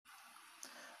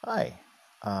Hi,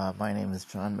 my name is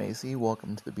John Macy.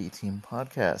 Welcome to the B Team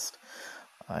Podcast.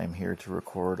 I'm here to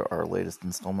record our latest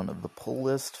installment of the pull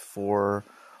list for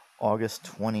August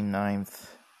 29th,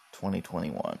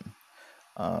 2021.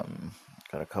 Got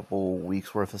a couple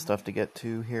weeks worth of stuff to get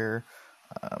to here.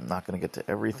 I'm not going to get to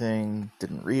everything,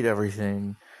 didn't read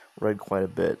everything, read quite a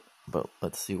bit, but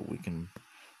let's see what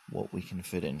we can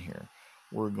fit in here.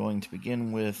 We're going to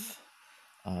begin with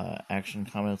Action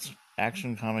Comics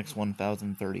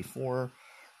 1034,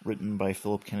 written by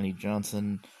Philip Kennedy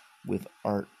Johnson, with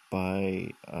art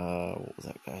by what was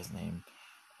that guy's name?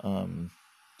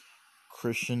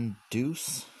 Christian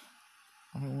Deuce,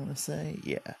 I want to say.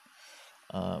 Yeah.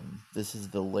 This is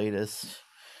the latest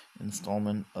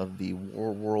installment of the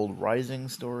War World Rising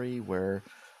story, where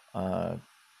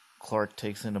Clark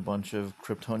takes in a bunch of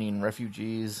Kryptonian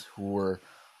refugees who were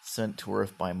sent to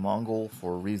Earth by Mongol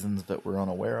for reasons that we're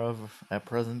unaware of at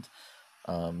present.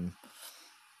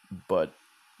 But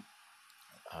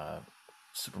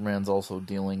Superman's also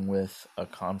dealing with a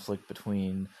conflict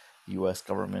between the U.S.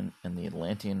 government and the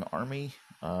Atlantean army,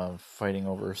 fighting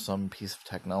over some piece of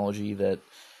technology that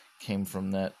came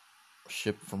from that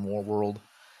ship from Warworld.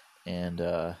 And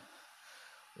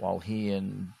while he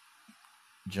and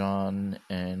John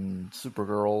and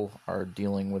Supergirl are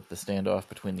dealing with the standoff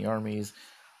between the armies,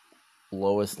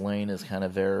 Lois Lane is kind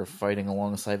of there fighting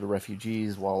alongside the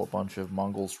refugees while a bunch of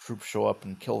Mongols' troops show up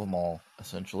and kill them all,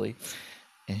 essentially.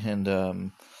 And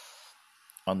on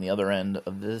the other end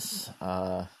of this,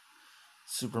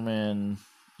 Superman,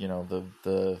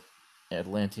 the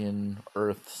Atlantean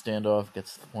Earth standoff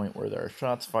gets to the point where there are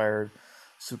shots fired.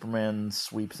 Superman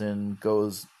sweeps in,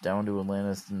 goes down to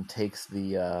Atlantis, and takes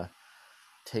the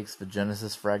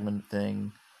Genesis fragment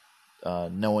thing,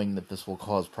 knowing that this will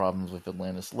cause problems with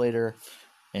Atlantis later.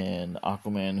 And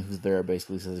Aquaman, who's there,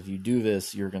 basically says, if you do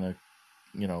this, you're gonna,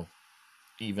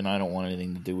 even I don't want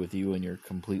anything to do with you, and you're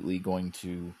completely going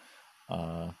to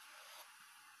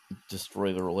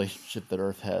destroy the relationship that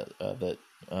Earth has,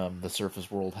 the surface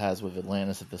world has with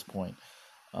Atlantis at this point.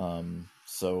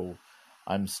 So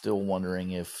I'm still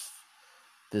wondering if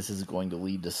this is going to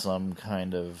lead to some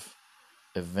kind of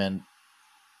event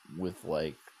with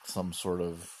like some sort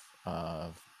of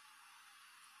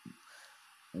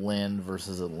land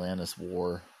versus Atlantis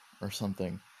war or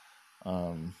something.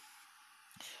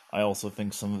 I also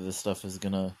think some of this stuff is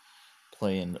gonna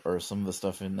play in, or some of the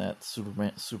stuff in that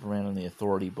Superman and the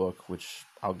Authority book, which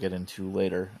I'll get into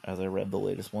later as I read the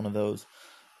latest one of those,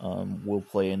 will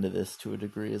play into this to a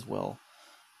degree as well.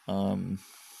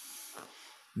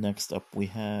 Next up we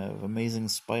have Amazing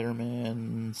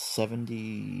Spider-Man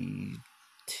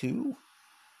 72?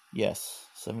 Yes,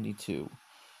 72.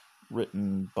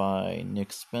 Written by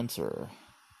Nick Spencer,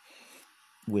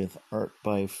 with art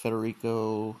by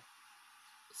Federico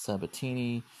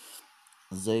Sabatini,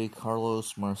 Zé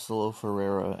Carlos, Marcelo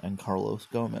Ferreira, and Carlos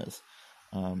Gomez.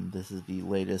 This is the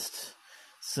latest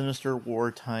Sinister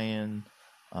War tie-in.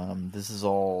 This is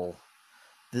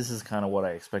kind of what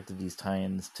I expected these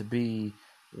tie-ins to be,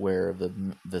 where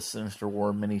the Sinister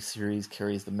War miniseries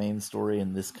carries the main story,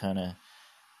 and this kind of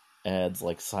adds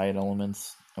like side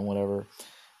elements and whatever.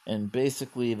 And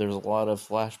basically, there's a lot of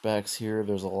flashbacks here.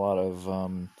 There's a lot of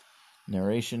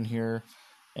narration here,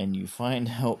 and you find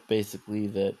out basically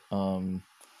that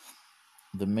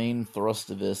the main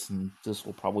thrust of this, and this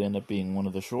will probably end up being one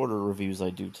of the shorter reviews I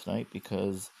do tonight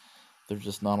because there's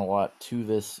just not a lot to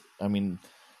this. I mean,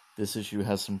 this issue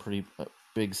has some pretty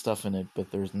big stuff in it,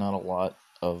 but there's not a lot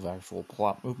of actual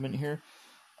plot movement here.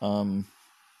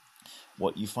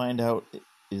 What you find out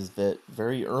is that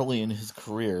very early in his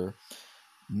career,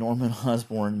 Norman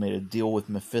Osborn made a deal with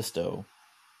Mephisto,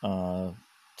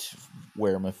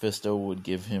 where Mephisto would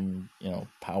give him,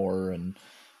 power and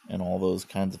all those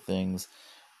kinds of things,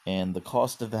 and the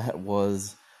cost of that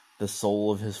was the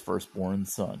soul of his firstborn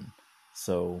son.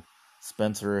 So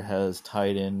Spencer has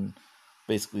tied in,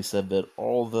 basically said that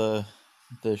all the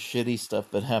shitty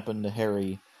stuff that happened to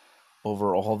Harry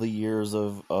over all the years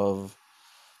of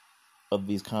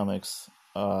these comics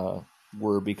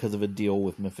were because of a deal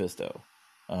with Mephisto.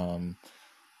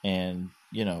 And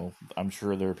I'm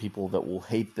sure there are people that will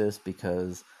hate this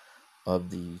because of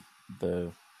the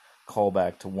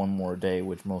callback to One More Day,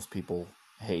 which most people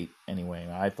hate anyway.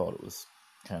 I thought it was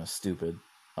kind of stupid,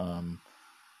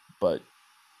 but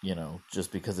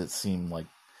just because it seemed like,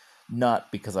 not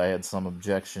because I had some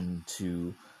objection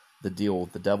to the deal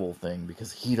with the devil thing,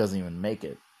 because he doesn't even make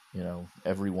it.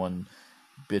 Everyone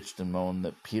bitched and moaned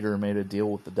that Peter made a deal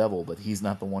with the devil, but he's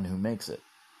not the one who makes it.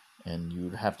 And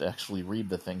you'd have to actually read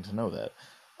the thing to know that.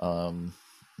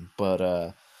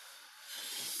 But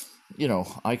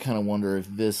I kind of wonder if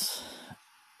this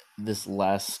this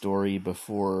last story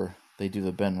before they do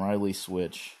the Ben Reilly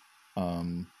switch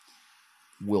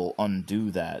will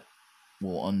undo that.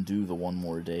 Will undo the one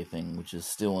more day thing, which is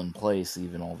still in place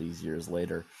even all these years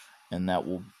later, and that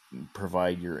will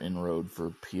provide your inroad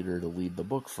for Peter to lead the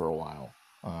book for a while,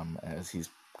 as he's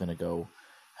going to go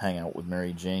hang out with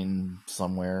Mary Jane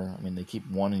somewhere. I mean, they keep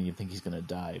wanting you to think he's going to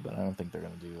die, but I don't think they're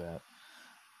going to do that.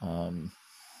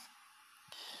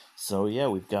 So yeah,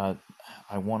 we've got,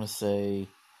 I want to say,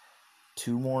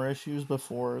 2 more issues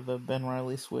before the Ben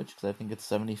Reilly switch, because I think it's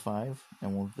 75,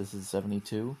 and this is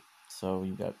 72. So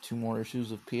you've got 2 more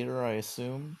issues of Peter, I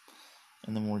assume,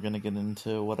 and then we're going to get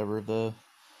into whatever the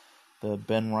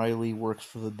Ben Reilly works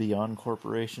for the Beyond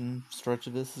Corporation stretch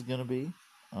of this is going to be.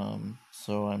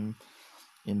 So I'm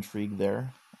intrigued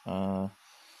there.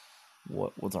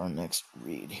 What's our next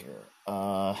read here?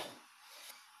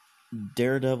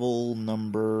 Daredevil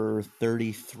number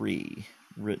 33,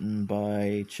 written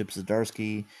by Chip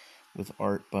Zdarsky, with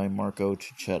art by Marco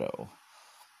Cicchetto.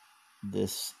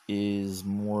 This is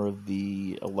more of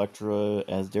the Elektra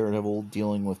as Daredevil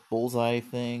dealing with Bullseye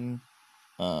thing.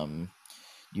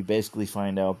 You basically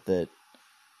find out that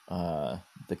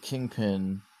the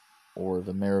Kingpin, or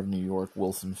the Mayor of New York,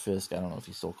 Wilson Fisk, I don't know if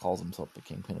he still calls himself the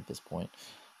Kingpin at this point,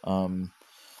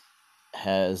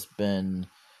 has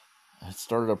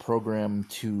started a program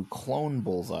to clone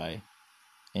Bullseye,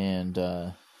 and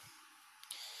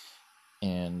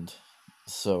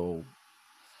so,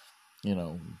 you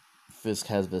know, Fisk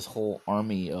has this whole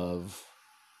army of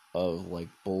like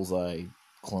Bullseye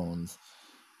clones,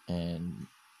 and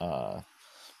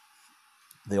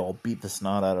they all beat the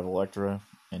snot out of Elektra,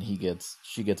 and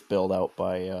she gets bailed out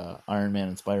by Iron Man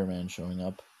and Spider-Man showing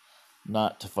up,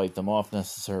 not to fight them off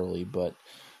necessarily, but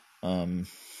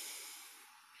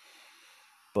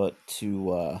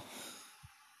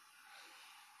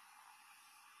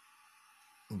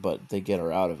they get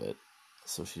her out of it,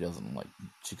 so she doesn't,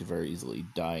 she could very easily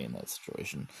die in that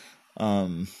situation.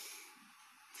 And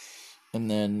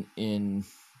then in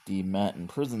the Matt in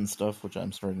prison stuff, which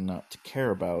I'm starting not to care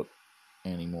about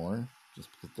anymore, just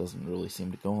because it doesn't really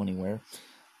seem to go anywhere.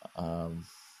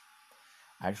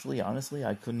 Actually, honestly,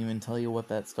 I couldn't even tell you what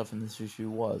that stuff in this issue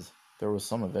was. There was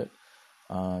some of it.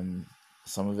 Some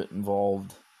of it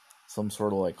involved some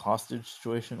sort of hostage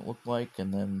situation, it looked like,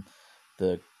 and then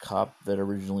the cop that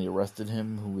originally arrested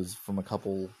him, who was from a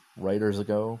couple writers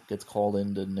ago, gets called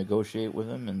in to negotiate with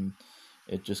him, and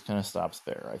it just kind of stops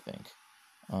there, I think.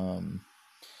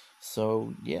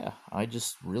 So yeah, I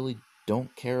just really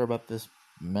don't care about this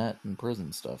Matt in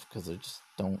prison stuff, because I just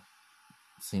don't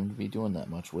seem to be doing that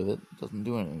much with it. It doesn't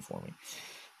do anything for me.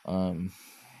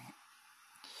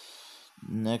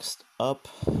 Next up,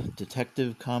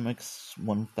 Detective Comics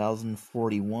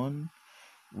 1041,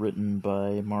 written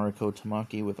by Mariko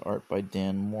Tamaki with art by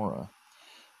Dan Mora.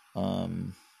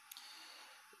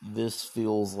 This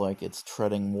feels like it's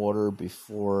treading water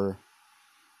before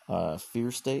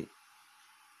Fear State,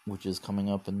 which is coming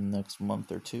up in the next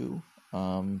month or two.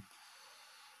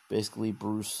 Basically,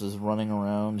 Bruce is running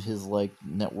around his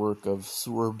network of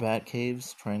sewer bat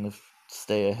caves, trying to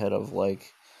stay ahead of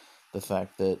the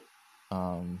fact that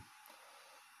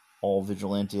all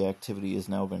vigilante activity has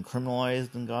now been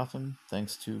criminalized in Gotham,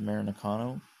 thanks to Mayor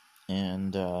Nakano.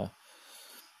 And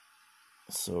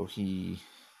so he,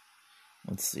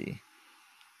 let's see.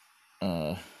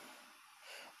 There's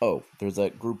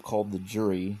that group called the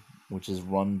Jury, which is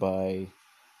run by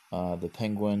the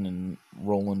Penguin and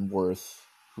Roland Worth,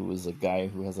 who is a guy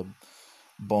who has a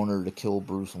boner to kill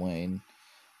Bruce Wayne.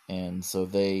 And so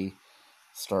they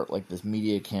start this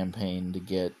media campaign to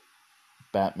get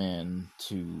Batman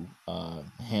to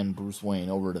hand Bruce Wayne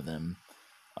over to them,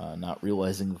 not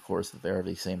realizing, of course, that they're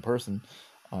the same person.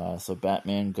 So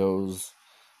Batman goes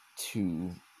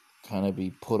to kind of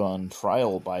be put on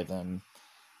trial by them,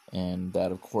 and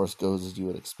that, of course, goes as you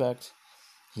would expect.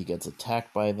 He gets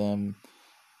attacked by them,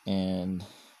 and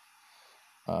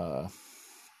the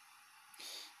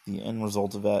end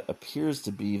result of that appears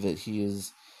to be that he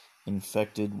is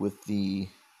infected with the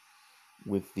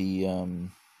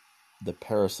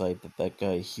parasite that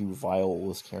guy Hugh Vile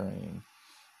was carrying.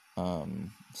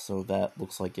 So that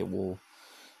looks like it will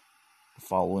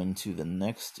follow into the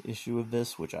next issue of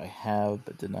this, which I have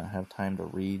but did not have time to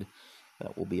read.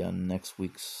 That will be on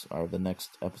the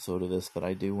next episode of this that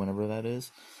I do, whenever that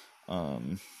is.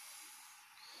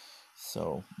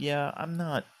 So yeah, I'm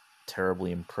not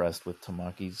terribly impressed with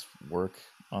Tamaki's work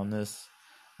on this.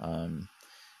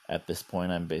 At this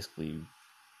point, I'm basically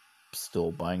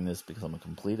still buying this because I'm a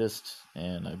completist,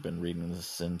 and I've been reading this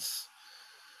since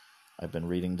I've been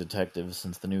reading detectives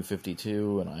since the New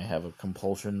 52, and I have a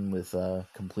compulsion with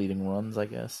completing runs, I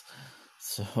guess.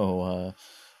 So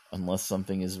unless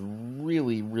something is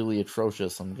really, really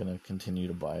atrocious, I'm going to continue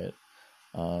to buy it.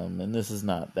 And this is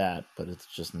not that, but it's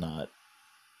just not.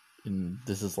 And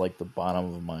this is like the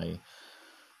bottom of my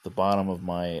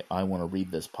I want to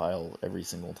read this pile every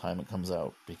single time it comes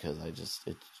out, because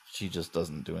she just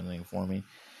doesn't do anything for me.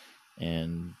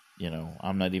 And,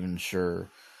 I'm not even sure.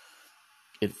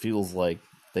 It feels like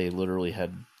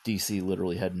DC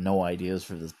literally had no ideas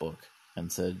for this book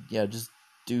and said, yeah, just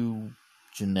do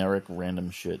generic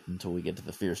random shit until we get to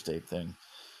the fear state thing,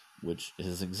 which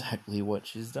is exactly what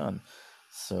she's done.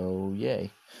 So,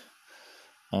 yay.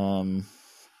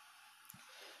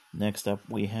 Next up,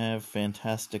 we have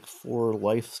Fantastic Four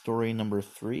Life Story number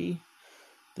 3.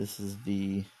 This is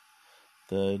the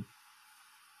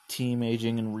team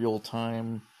aging in real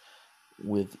time,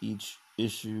 with each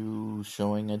issue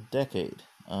showing a decade.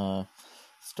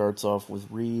 Starts off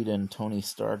with Reed and Tony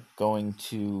Stark going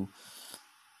to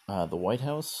the White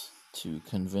House to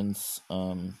convince,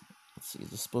 let's see,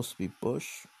 is it supposed to be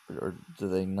Bush? Or do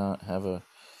they not have or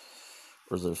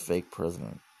is it a fake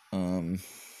president?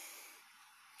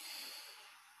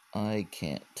 I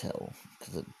can't tell,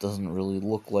 because it doesn't really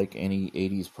look like any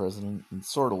 80s president. It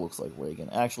sort of looks like Reagan.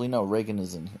 Actually, no, Reagan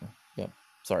is in here. Yep,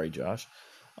 sorry, Josh.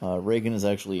 Reagan is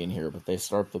actually in here, but they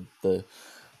start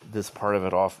this part of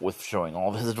it off with showing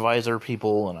all of his advisor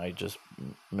people, and I just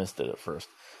missed it at first.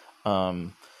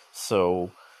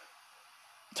 So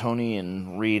Tony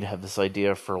and Reed have this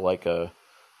idea for like a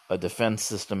defense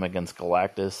system against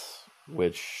Galactus,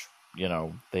 which,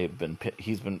 Reed's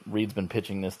been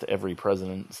pitching this to every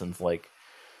president since like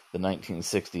the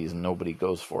 1960s, and nobody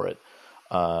goes for it.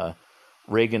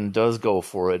 Reagan does go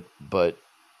for it, but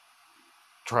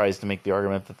tries to make the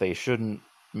argument that they shouldn't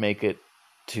make it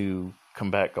to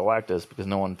combat Galactus because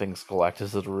no one thinks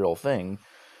Galactus is a real thing,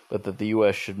 but that the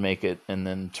U.S. should make it and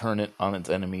then turn it on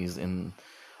its enemies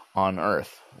on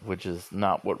Earth, which is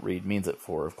not what Reed means it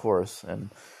for, of course, and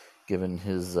given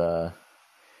his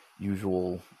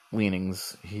usual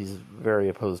leanings, he's very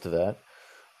opposed to that.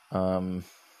 And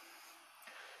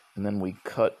then we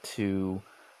cut to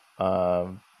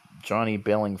Johnny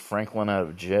bailing Franklin out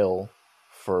of jail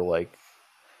for like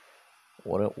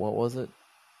what was it?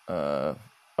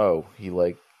 He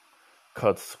like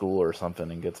cuts school or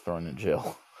something and gets thrown in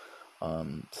jail.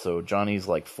 So Johnny's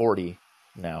like 40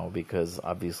 now, because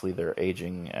obviously they're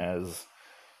aging as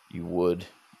you would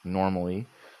normally,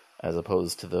 as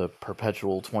opposed to the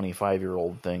perpetual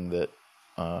 25-year-old thing that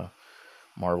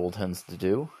Marvel tends to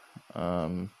do.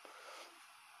 And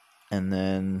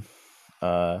then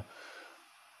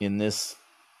in this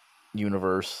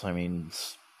universe, I mean,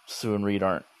 Sue and Reed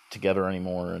aren't together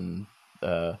anymore, and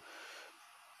Ben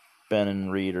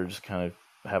and Reed are just kind of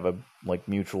have a like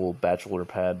mutual bachelor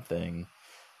pad thing,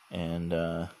 and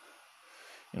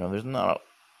there's not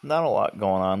a lot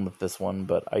going on with this one,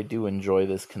 but I do enjoy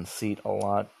this conceit a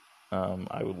lot.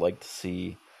 I would like to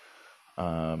see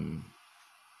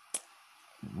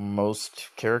most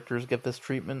characters get this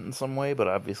treatment in some way, but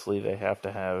obviously they have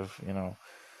to have,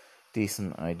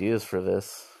 decent ideas for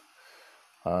this.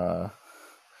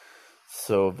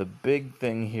 So the big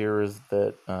thing here is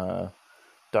that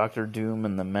Doctor Doom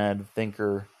and the Mad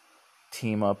Thinker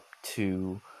team up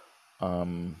to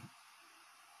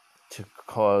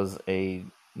cause a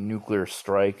nuclear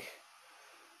strike,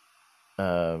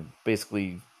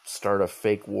 basically start a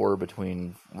fake war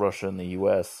between Russia and the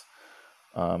U.S.,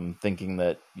 thinking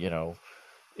that,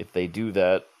 if they do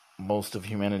that, most of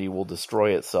humanity will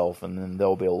destroy itself, and then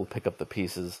they'll be able to pick up the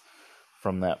pieces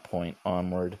from that point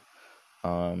onward.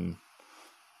 And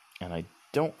I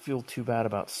don't feel too bad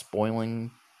about spoiling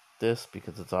this,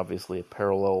 because it's obviously a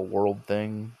parallel world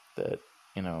thing that,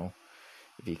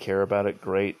 if you care about it,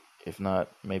 great. If not,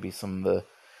 maybe some of the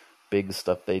big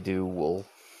stuff they do will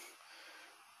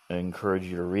encourage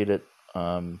you to read it.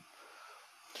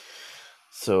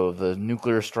 So the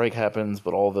nuclear strike happens,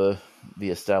 but all the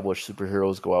established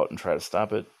superheroes go out and try to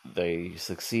stop it. They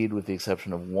succeed, with the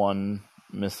exception of one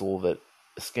missile that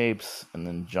escapes, and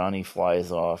then Johnny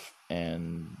flies off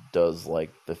and does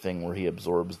like the thing where he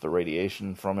absorbs the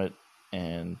radiation from it,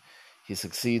 and he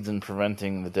succeeds in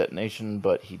preventing the detonation,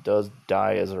 but he does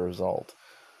die as a result.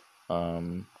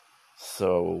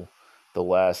 So the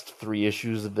last 3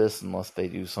 issues of this, unless they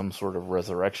do some sort of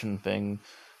resurrection thing,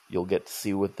 you'll get to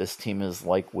see what this team is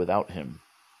like without him.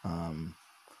 And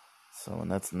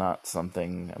that's not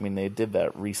something, I mean, they did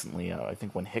that recently. I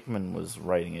think when Hickman was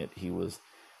writing it, he was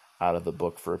out of the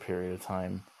book for a period of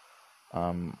time.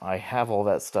 I have all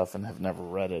that stuff and have never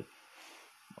read it.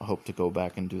 I hope to go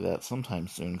back and do that sometime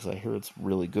soon, because I hear it's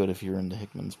really good if you're into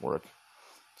Hickman's work.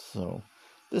 So,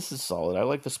 this is solid. I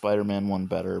like the Spider-Man one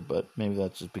better, but maybe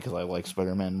that's just because I like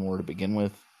Spider-Man more to begin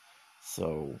with.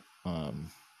 So,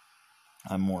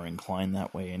 I'm more inclined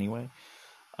that way anyway.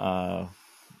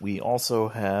 We also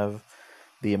have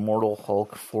the Immortal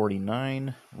Hulk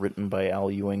 49, written by Al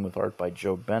Ewing with art by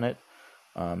Joe Bennett.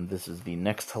 This is the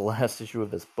next to last issue of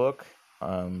this book.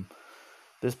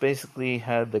 This basically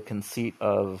had the conceit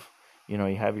of, you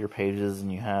have your pages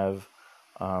and you have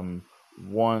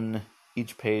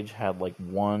each page had like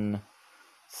one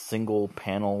single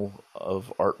panel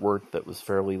of artwork that was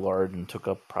fairly large and took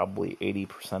up probably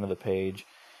 80% of the page,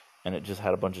 and it just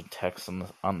had a bunch of text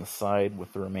on the side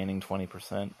with the remaining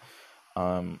 20%.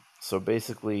 So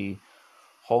basically,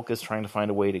 Hulk is trying to find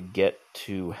a way to get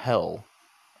to Hell,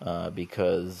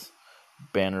 because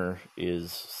Banner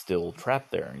is still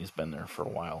trapped there, and he's been there for a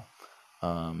while.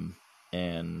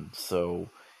 And so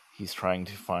he's trying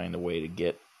to find a way to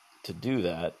get to do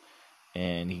that,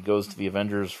 and he goes to the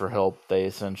Avengers for help. They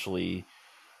essentially,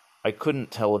 I couldn't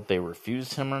tell if they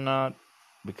refused him or not,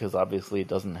 because obviously it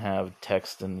doesn't have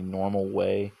text in the normal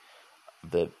way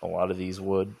that a lot of these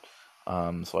would.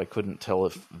 So I couldn't tell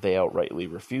if they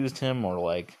outrightly refused him, or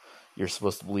like, you're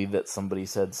supposed to believe that somebody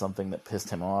said something that pissed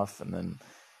him off, and then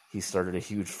he started a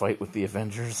huge fight with the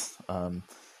Avengers. And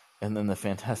then the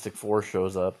Fantastic Four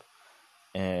shows up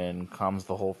and calms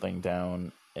the whole thing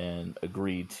down and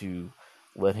agreed to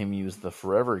let him use the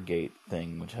Forever Gate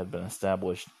thing, which had been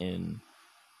established in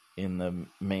the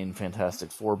main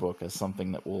Fantastic Four book as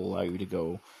something that will allow you to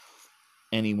go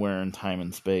anywhere in time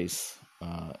and space,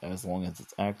 as long as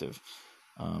it's active.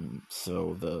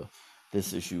 So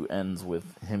this issue ends with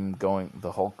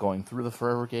the Hulk going through the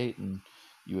Forever Gate, and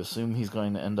you assume he's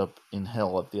going to end up in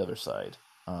Hell at the other side.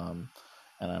 And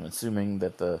I'm assuming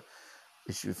that the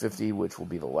issue 50, which will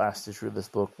be the last issue of this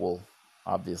book, will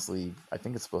obviously, I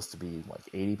think it's supposed to be like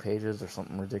 80 pages or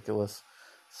something ridiculous.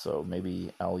 So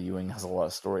maybe Al Ewing has a lot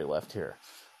of story left here.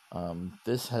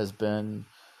 This has been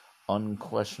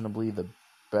unquestionably the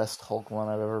best Hulk one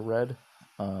I've ever read.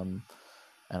 And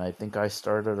I think I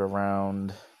started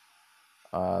around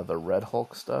the Red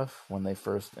Hulk stuff when they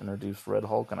first introduced Red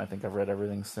Hulk, and I think I've read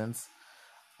everything since.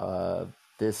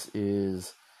 This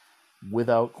is,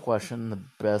 without question, the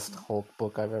best Hulk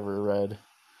book I've ever read.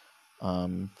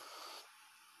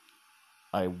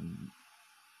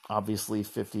 Obviously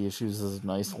 50 issues is a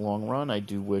nice long run. I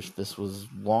do wish this was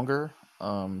longer,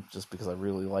 just because I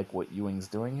really like what Ewing's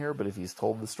doing here, but if he's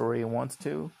told the story he wants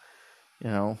to,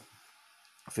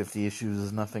 50 issues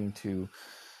is nothing to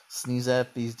sneeze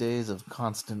at these days of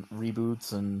constant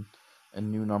reboots and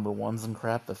new number ones and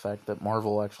crap. The fact that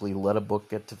Marvel actually let a book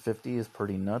get to 50 is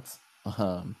pretty nuts.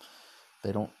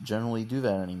 They don't generally do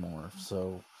that anymore,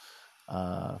 so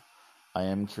I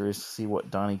am curious to see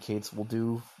what Donny Cates will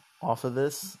do off of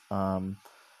this.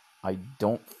 I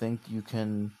don't think you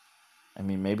can,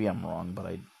 maybe I'm wrong, but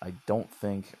I don't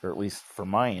think, or at least for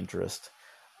my interest,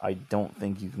 I don't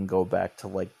think you can go back to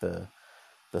like the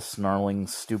snarling,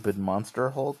 stupid monster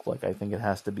Hulk. Like, I think it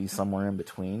has to be somewhere in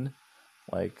between.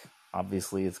 Like,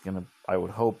 obviously I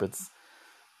would hope it's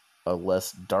a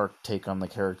less dark take on the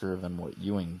character than what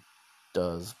Ewing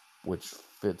does, which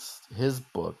fits his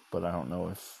book, but I don't know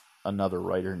if another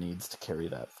writer needs to carry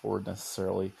that forward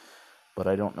necessarily. But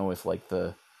I don't know if like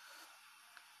the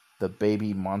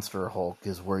baby monster Hulk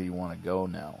is where you want to go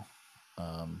now.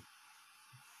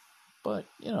 But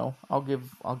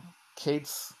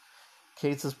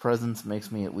Cates' presence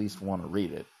makes me at least want to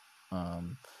read it.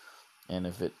 And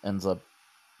if it ends up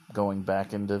going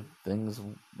back into things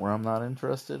where I'm not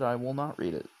interested, I will not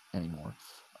read it anymore.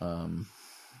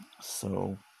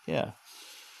 So yeah.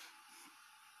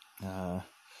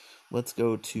 Let's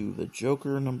go to The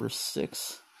Joker, number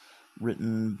 6,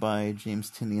 written by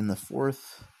James Tynion IV,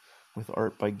 with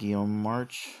art by Guillaume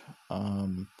March.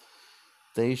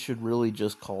 They should really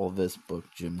just call this book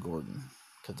Jim Gordon,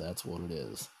 because that's what it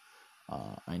is.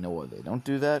 I know why they don't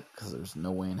do that, because there's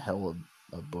no way in hell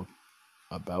a book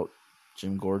about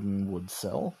Jim Gordon would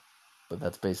sell, but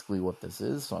that's basically what this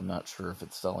is, so I'm not sure if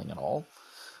it's selling at all.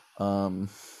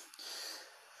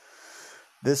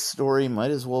 This story might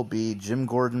as well be Jim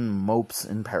Gordon mopes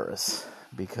in Paris,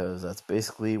 because that's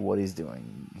basically what he's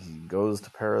doing. He goes to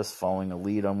Paris following a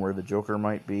lead on where the Joker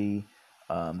might be.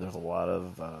 There's a lot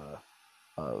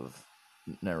of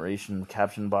narration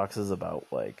caption boxes about,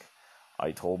 like,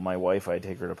 I told my wife I'd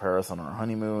take her to Paris on our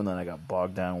honeymoon, then I got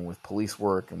bogged down with police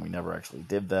work, and we never actually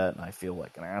did that, and I feel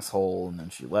like an asshole, and then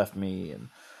she left me, and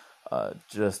and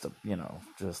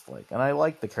I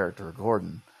like the character of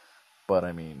Gordon, but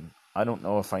I don't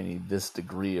know if I need this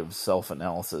degree of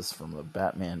self-analysis from a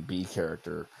Batman B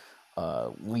character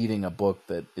leading a book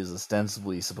that is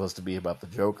ostensibly supposed to be about the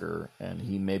Joker, and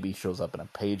he maybe shows up in a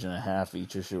page and a half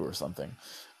each issue or something.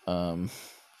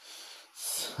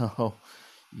 So,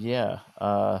 yeah.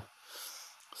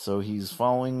 So he's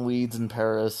following leads in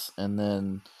Paris, and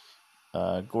then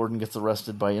Gordon gets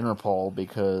arrested by Interpol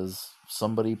because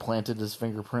somebody planted his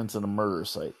fingerprints in a murder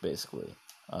site, basically.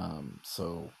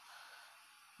 So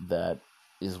that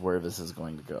is where this is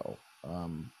going to go.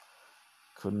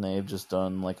 Couldn't they have just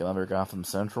done like another Gotham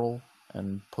Central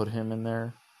and put him in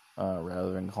there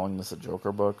rather than calling this a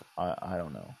Joker book? I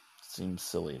don't know. It seems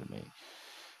silly to me.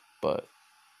 But,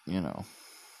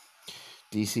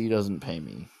 DC doesn't pay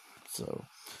me, so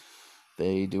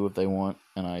they do what they want,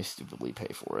 and I stupidly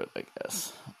pay for it, I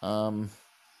guess.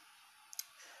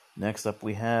 Next up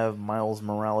we have Miles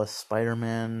Morales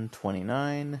Spider-Man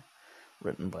 29,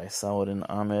 written by Saladin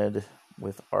Ahmed,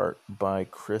 with art by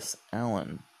Chris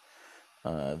Allen.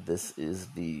 This is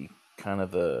the kind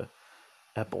of the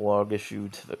epilogue issue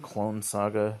to the Clone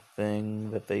Saga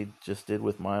thing that they just did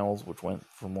with Miles, which went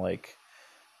from like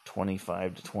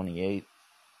 25 to 28,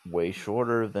 way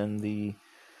shorter than the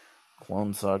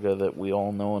Clone Saga that we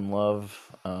all know and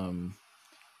love.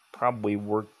 Probably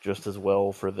worked just as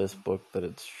well for this book that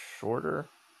it's shorter.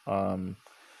 And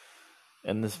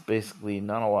this basically,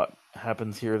 not a lot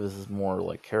happens here. This is more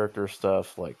like character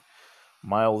stuff. Like,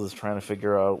 Miles is trying to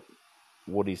figure out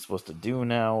what he's supposed to do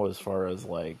now, as far as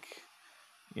like,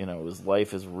 his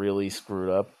life is really screwed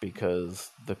up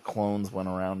because the clones went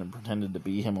around and pretended to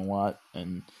be him a lot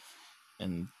and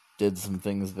did some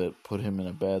things that put him in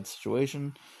a bad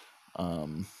situation.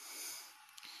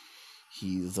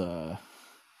 He's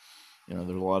there's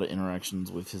a lot of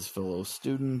interactions with his fellow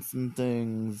students and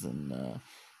things, and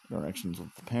interactions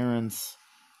with the parents.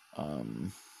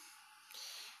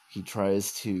 He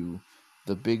tries to,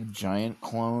 the big giant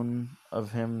clone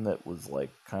of him that was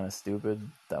like kind of stupid,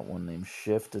 that one named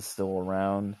Shift, is still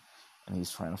around, and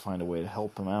he's trying to find a way to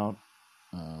help him out.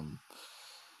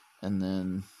 And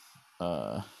then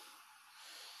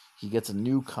he gets a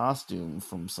new costume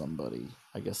from somebody.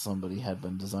 I guess somebody had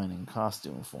been designing a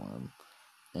costume for him.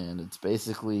 And it's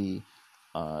basically,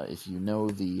 if you know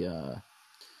the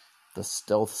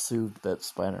stealth suit that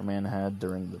Spider-Man had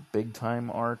during the Big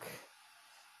Time arc,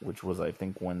 which was, I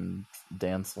think, when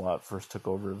Dan Slott first took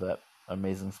over that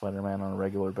Amazing Spider-Man on a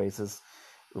regular basis.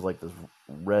 It was like this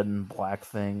red and black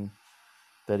thing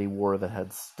that he wore that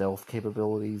had stealth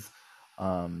capabilities.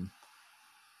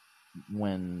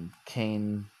 When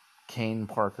Kane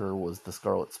Parker was the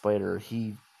Scarlet Spider,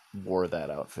 he wore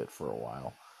that outfit for a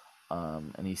while.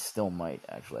 And he still might,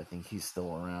 actually. I think he's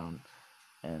still around,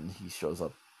 and he shows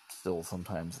up still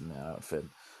sometimes in that outfit.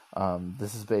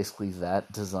 This is basically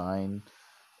that design.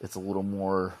 It's a little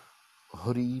more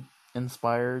hoodie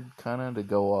inspired, kind of, to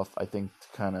go off, I think, to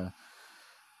kind of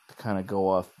go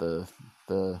off the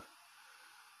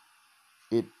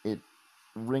it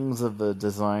rings of the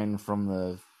design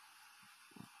from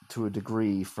to a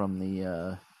degree from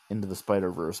the Into the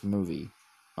Spider-Verse movie.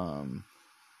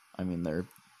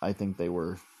 I think they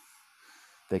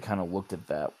kind of looked at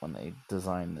that when they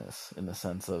designed this, in the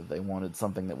sense of they wanted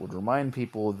something that would remind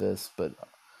people of this, but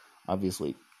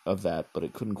obviously of that, but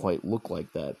it couldn't quite look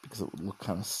like that because it would look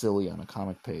kind of silly on a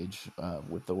comic page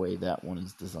with the way that one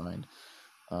is designed.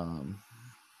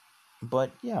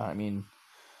 But yeah,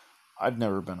 I've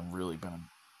never been a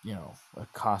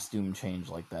costume change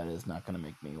like that is not going to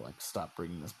make me like stop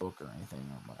reading this book or anything.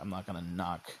 I'm not going to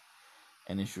knock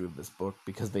an issue of this book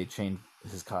because they changed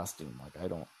his costume. Like, I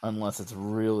don't, unless a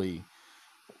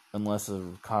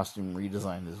costume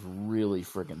redesign is really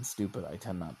friggin' stupid, I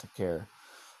tend not to care.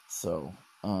 So,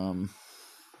 I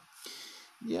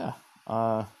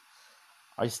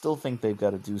still think they've got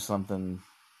to do something,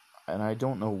 and I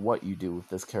don't know what you do with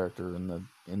this character in the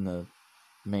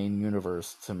main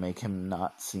universe to make him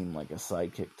not seem like a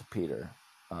sidekick to Peter.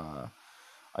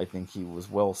 I think he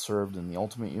was well served in the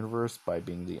Ultimate Universe by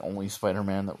being the only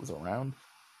Spider-Man that was around.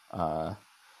 Now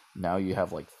you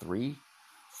have like 3,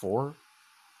 4,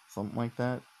 something like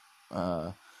that.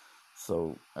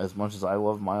 So as much as I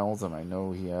love Miles, and I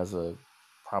know he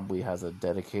probably has a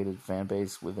dedicated fan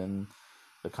base within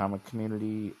the comic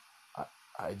community,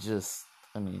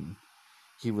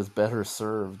 he was better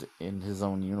served in his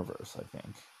own universe, I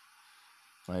think.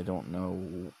 I don't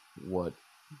know what...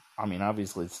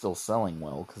 obviously it's still selling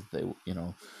well, because they,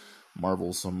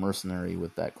 Marvel's so mercenary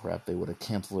with that crap, they would have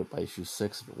canceled it by issue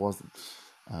 6 if it wasn't.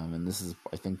 And this is,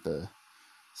 I think, the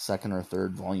second or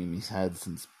third volume he's had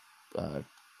since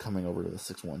coming over to the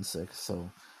 616, so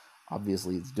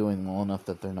Obviously, it's doing well enough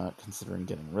that they're not considering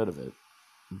getting rid of it.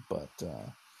 But,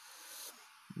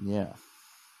 yeah.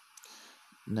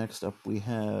 Next up, we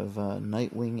have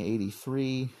Nightwing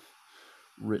 83,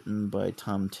 written by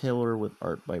Tom Taylor with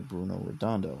art by Bruno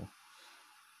Redondo.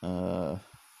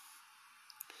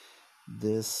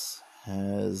 This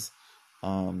has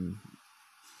the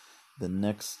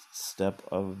next step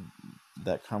of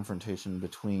that confrontation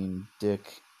between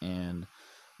Dick and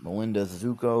Melinda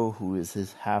Zuko, who is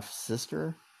his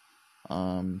half-sister.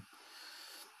 You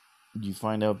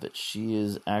find out that she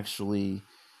is actually,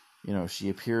 she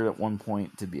appeared at one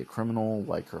point to be a criminal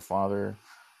like her father,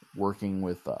 working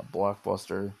with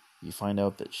Blockbuster. You find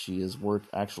out that she is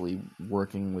actually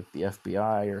working with the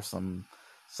FBI or some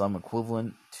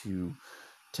equivalent to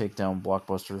take down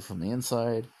Blockbuster from the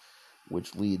inside,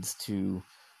 which leads to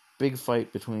big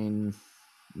fight between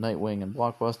Nightwing and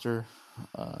Blockbuster,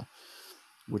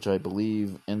 which I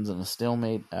believe ends in a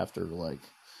stalemate after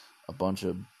a bunch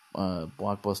of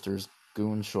Blockbuster's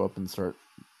goons show up and start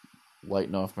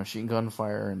lighting off machine gun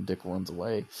fire, and Dick runs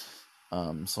away.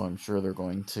 So I'm sure they're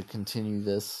going to continue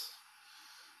this.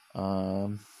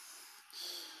 I'm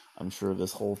sure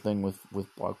this whole thing with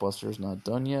Blockbuster is not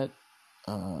done yet.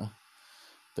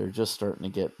 They're just starting to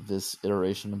get this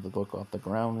iteration of the book off the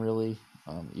ground, really,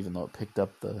 even though it picked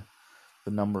up the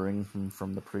numbering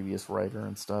from the previous writer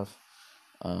and stuff.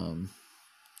 And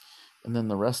then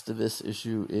the rest of this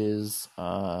issue is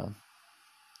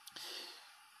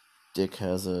Dick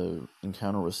has a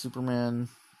encounter with Superman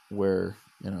where,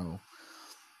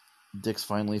 Dick's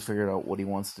finally figured out what he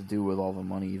wants to do with all the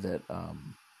money that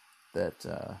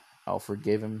Alfred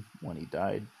gave him when he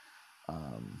died.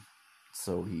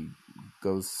 So he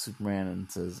goes to Superman and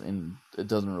says, and it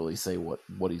doesn't really say what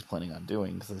he's planning on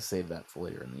doing, because I saved that for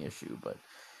later in the issue, but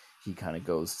he kind of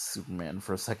goes to Superman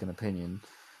for a second opinion,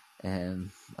 and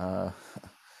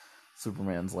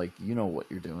Superman's like, you know what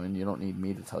you're doing, you don't need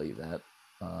me to tell you that.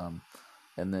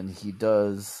 And then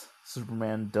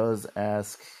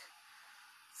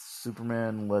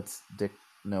Superman lets Dick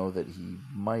know that he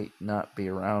might not be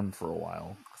around for a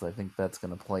while, because I think that's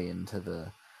going to play into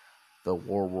the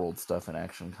War World stuff in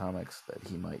Action Comics, that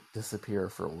he might disappear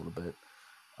for a little bit.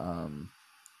 And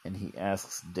he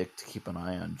asks Dick to keep an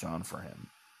eye on John for him.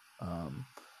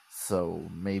 So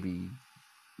maybe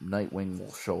Nightwing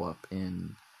will show up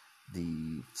in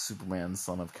the Superman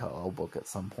Son of Kal-El book at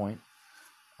some point.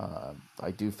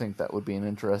 I do think that would be an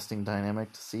interesting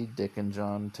dynamic to see. Dick and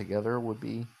John together would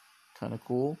be kind of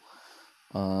cool.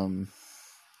 And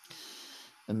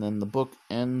then the book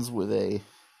ends with a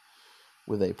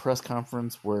press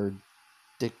conference where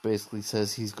Dick basically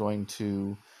says he's going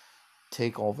to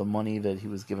take all the money that he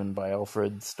was given by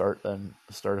Alfred, start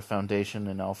a foundation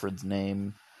in Alfred's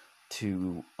name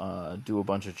to do a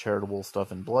bunch of charitable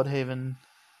stuff in Bloodhaven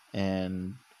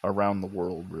and around the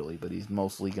world, really. But he's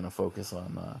mostly going to focus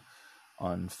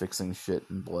on fixing shit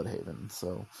in Bloodhaven.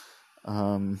 So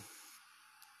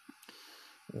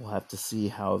we'll have to see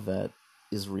how that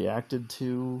is reacted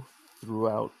to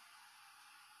throughout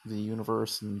the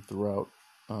universe and throughout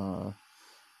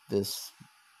this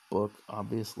book,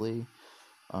 obviously.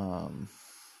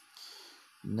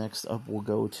 Next up, we'll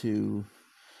go to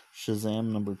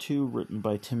Shazam number 2, written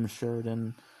by Tim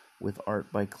Sheridan with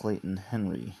art by Clayton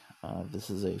Henry. This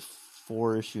is a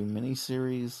 4-issue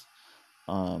miniseries.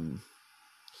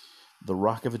 The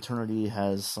Rock of Eternity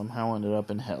has somehow ended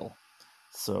up in hell,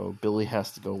 so Billy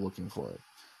has to go looking for it.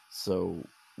 So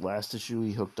last issue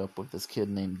he hooked up with this kid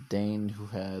named Dane who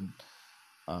had,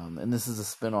 and this is a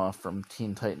spin-off from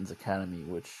Teen Titans Academy,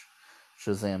 which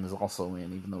Shazam is also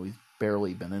in, even though he's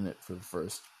barely been in it for the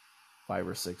first 5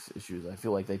 or 6 issues. I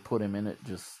feel like they put him in it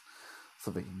just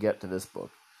so they could get to this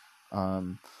book.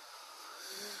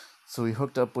 So he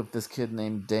hooked up with this kid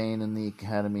named Dane in the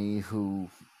Academy who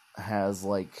has,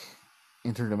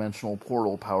 interdimensional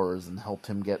portal powers and helped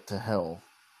him get to hell,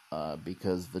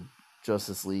 because the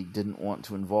Justice League didn't want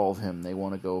to involve him. They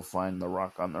want to go find the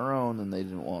Rock on their own, and they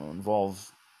didn't want to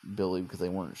involve Billy because they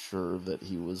weren't sure that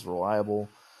he was reliable.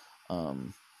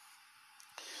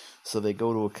 So they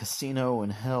go to a casino in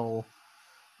hell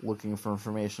looking for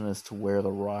information as to where the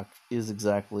Rock is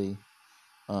exactly.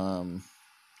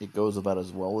 It goes about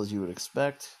as well as you would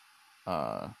expect.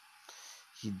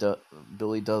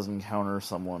 Billy does encounter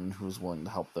someone who's willing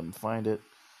to help them find it.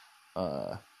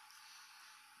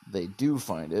 They do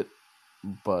find it,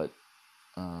 but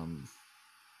the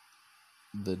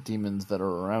demons that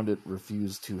are around it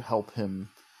refuse to help him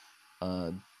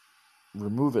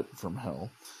remove it from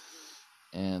hell.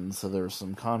 And so there's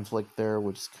some conflict there,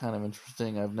 which is kind of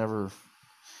interesting.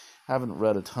 Haven't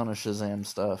read a ton of Shazam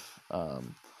stuff.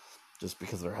 just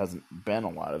because there hasn't been a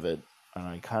lot of it. And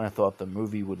I kind of thought the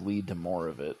movie would lead to more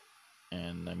of it.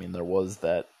 And, I mean, there was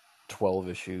that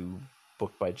 12-issue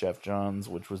book by Jeff Johns,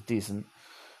 which was decent.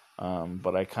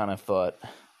 But I kind of thought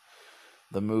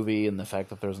the movie and the fact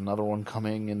that there's another one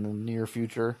coming in the near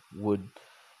future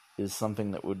is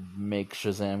something that would make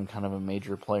Shazam kind of a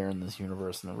major player in this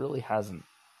universe, and it really hasn't.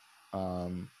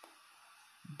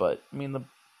 But, I mean,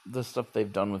 the stuff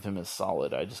they've done with him is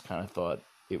solid. I just kind of thought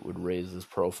it would raise his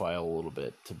profile a little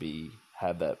bit to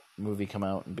have that movie come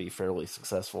out and be fairly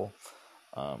successful.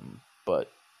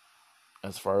 But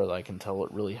as far as I can tell,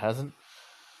 it really hasn't.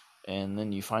 And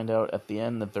then you find out at the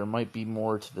end that there might be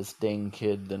more to this dang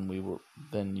kid than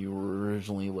you were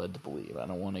originally led to believe. I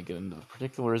don't want to get into the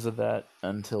particulars of that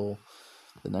until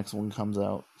the next one comes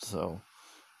out. So,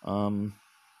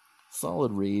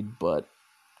 solid read, but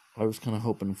I was kind of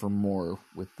hoping for more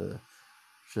with the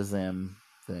Shazam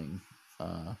thing.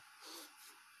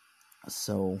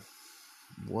 So,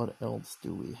 what else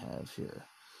do we have here?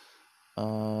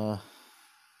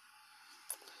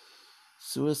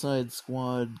 Suicide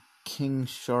Squad King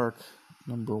Shark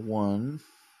 #1,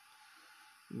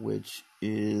 which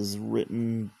is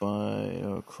written by...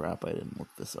 Oh, crap, I didn't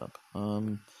look this up.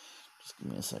 Just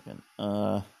give me a second.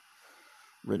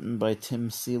 Written by Tim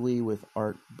Seeley with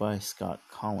art by Scott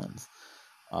Collins.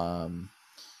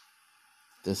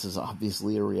 This is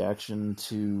obviously a reaction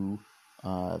to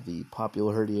the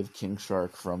popularity of King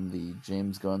Shark from the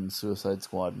James Gunn Suicide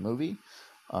Squad movie.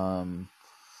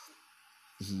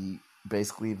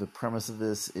 Basically, the premise of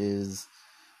this is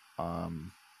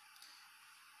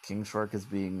King Shark is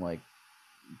being,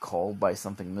 called by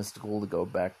something mystical to go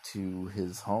back to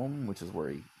his home, which is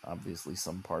where obviously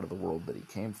some part of the world that he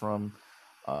came from.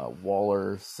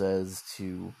 Waller says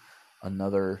to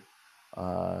another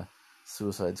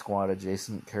Suicide Squad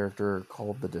adjacent character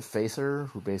called the Defacer,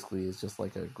 who basically is just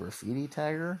like a graffiti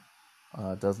tagger,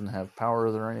 doesn't have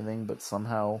powers or anything, but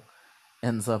somehow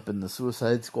ends up in the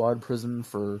Suicide Squad prison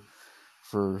for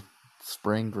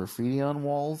spraying graffiti on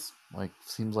walls.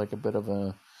 Seems like a bit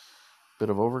of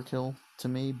overkill to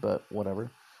me, but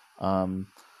whatever.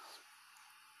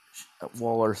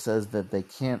 Waller says that they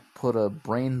can't put a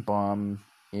brain bomb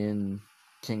in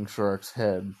King Shark's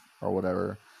head or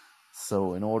whatever.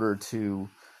 So in order to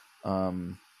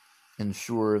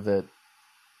ensure that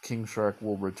King Shark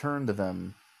will return to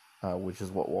them, which is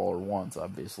what Waller wants,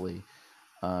 obviously,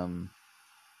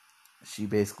 she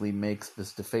basically makes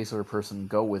this Defacer person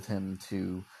go with him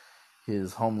to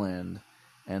his homeland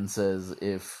and says,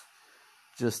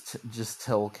 just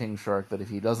tell King Shark that if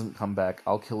he doesn't come back,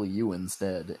 I'll kill you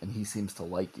instead, and he seems to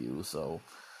like you, so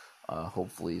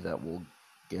hopefully that will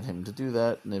get him to do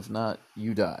that, and if not,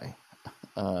 you die.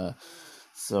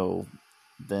 So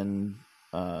then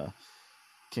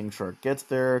King Shark gets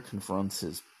there, confronts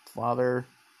his father.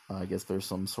 I guess there's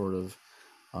some sort of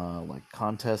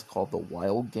contest called the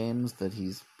Wild Games that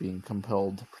he's being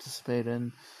compelled to participate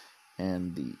in,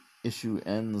 and the issue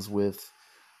ends with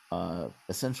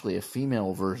essentially a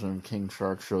female version of King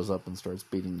Shark shows up and starts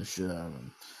beating the shit out of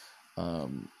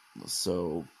him.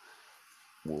 So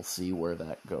we'll see where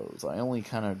that goes. I only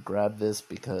kind of grabbed this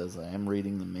because I am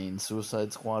reading the main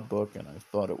Suicide Squad book, and I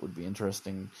thought it would be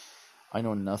interesting. I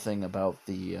know nothing about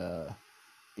the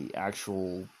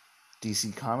actual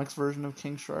DC Comics version of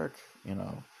King Shark.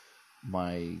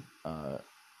 My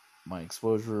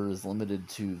exposure is limited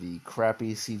to the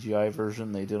crappy CGI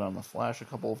version they did on The Flash a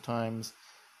couple of times,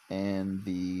 and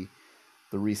the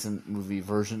recent movie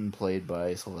version played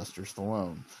by Sylvester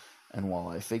Stallone. And while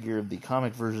I figured the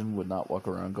comic version would not walk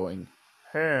around going,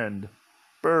 hand,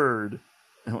 bird,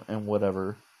 and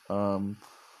whatever,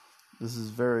 this is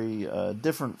very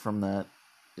different from that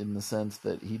in the sense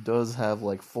that he does have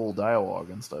full dialogue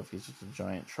and stuff. He's just a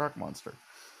giant shark monster.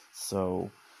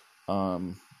 So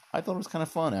I thought it was kind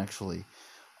of fun, actually.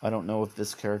 I don't know if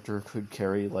this character could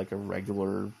carry a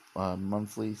regular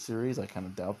monthly series. I kind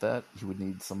of doubt that. He would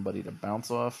need somebody to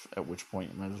bounce off, at which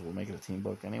point you might as well make it a team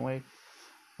book anyway.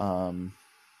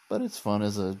 But it's fun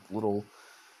as a little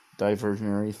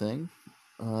diversionary thing.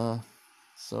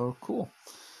 So cool.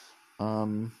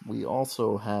 We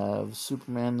also have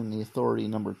Superman and the Authority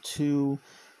 #2,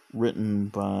 written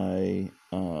by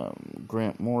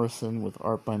Grant Morrison with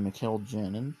art by Mikhail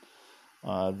Janin.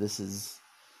 This is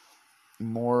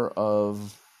more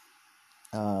of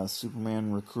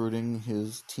Superman recruiting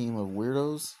his team of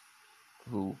weirdos,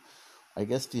 who I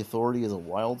guess the Authority is a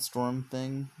Wildstorm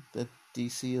thing that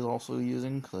DC is also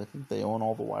using, because I think they own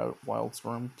all the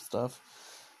Wildstorm stuff.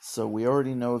 So we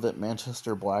already know that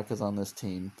Manchester Black is on this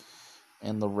team,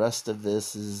 and the rest of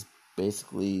this is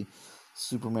basically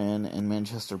Superman and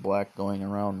Manchester Black going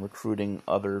around recruiting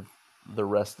other the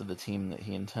rest of the team that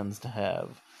he intends to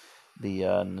have.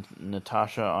 The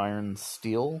Natasha Iron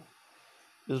Steel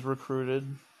is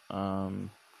recruited, and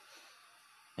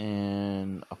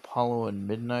Apollo and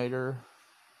Midnighter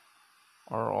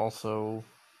are also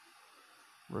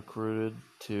recruited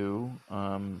too,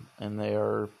 and they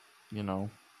are,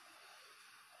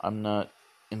 I'm not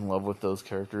in love with those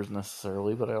characters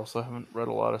necessarily, but I also haven't read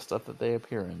a lot of stuff that they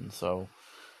appear in, so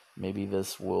maybe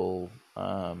this will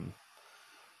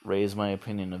raise my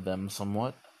opinion of them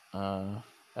somewhat,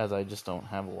 as I just don't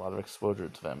have a lot of exposure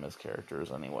to them as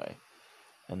characters anyway.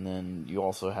 And then you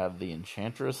also have the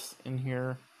Enchantress in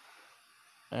here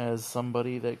as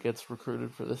somebody that gets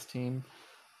recruited for this team.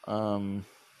 I'm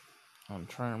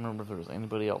trying to remember if there was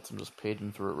anybody else. I'm just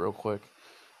paging through it real quick.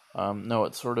 No,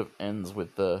 it sort of ends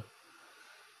with the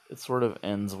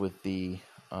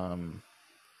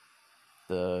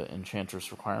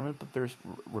Enchantress requirement, but there's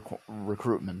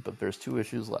recruitment, but there's 2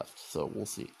 issues left, so we'll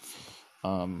see.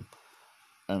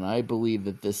 And I believe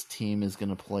that this team is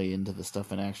going to play into the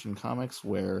stuff in Action Comics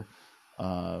where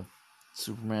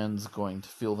Superman's going to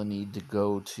feel the need to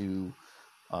go to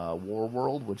War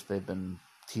World, which they've been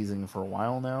teasing for a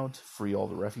while now, to free all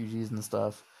the refugees and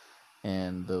stuff.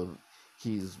 And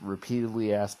he's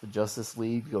repeatedly asked the Justice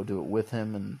League to go do it with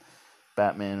him, and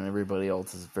Batman and everybody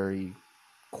else is very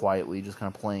quietly just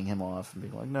kind of playing him off and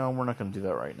being like, no, we're not going to do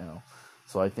that right now.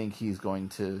 So I think he's going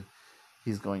to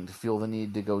feel the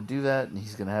need to go do that, and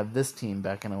he's going to have this team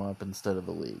backing him up instead of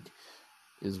the League,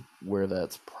 is where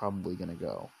that's probably going to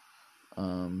go.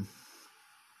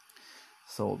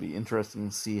 So it'll be interesting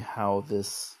to see how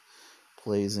this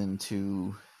plays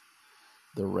into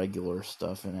the regular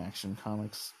stuff in Action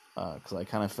Comics, because I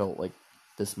kind of felt like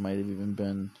this might have even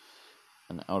been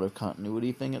an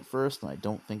out-of-continuity thing at first, and I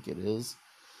don't think it is.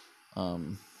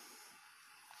 But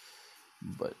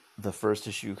the first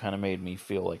issue kind of made me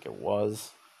feel like it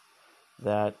was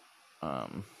that.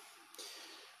 And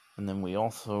then we're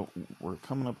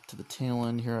coming up to the tail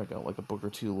end here. I got like a book or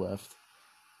 2 left.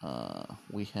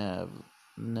 We have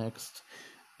next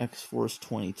X-Force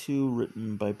 22,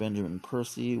 written by Benjamin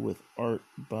Percy, with art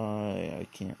by, I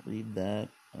can't read that,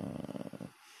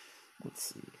 let's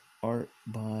see, art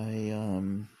by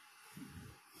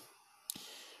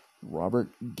Robert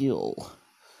Gill,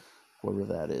 whoever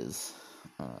that is.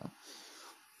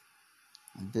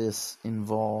 This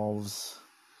involves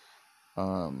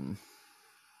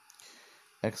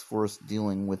X-Force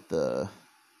dealing with the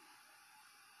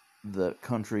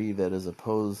country that is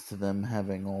opposed to them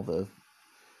having all the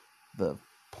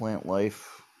plant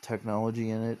life technology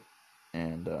in it,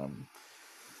 and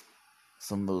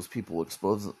some of those people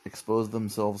exposed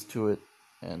themselves to it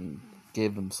and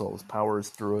gave themselves powers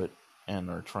through it, and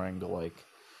are trying to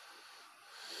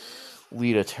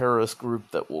lead a terrorist group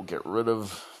that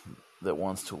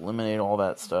wants to eliminate all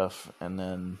that stuff. And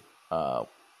then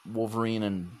Wolverine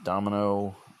and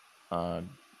Domino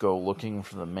go looking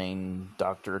for the main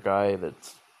doctor guy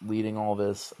that's leading all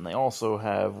this, and they also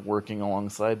have working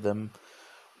alongside them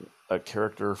a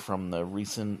character from the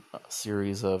recent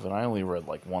series of, and I only read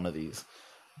one of these,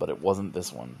 but it wasn't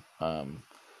this one.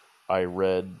 I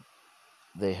read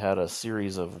they had a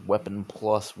series of Weapon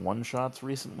Plus one-shots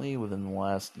recently within the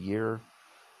last year.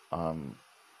 I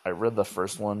read the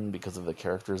first one because of the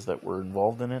characters that were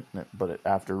involved in it, but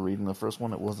after reading the first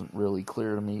one, it wasn't really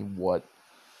clear to me what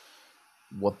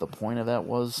the point of that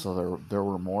was, so there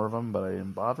were more of them, but I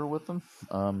didn't bother with them.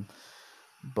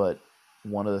 But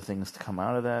one of the things to come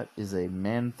out of that is a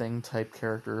Man-Thing type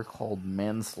character called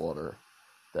Manslaughter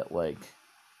that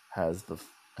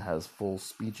has full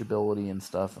speech ability and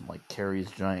stuff, and carries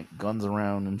giant guns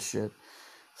around and shit.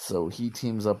 So he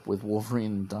teams up with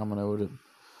Wolverine and Domino to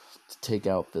take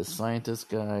out this scientist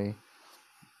guy,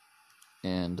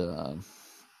 and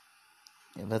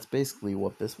that's basically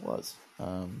what this was.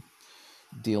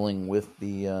 Dealing with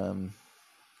that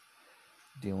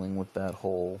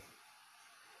whole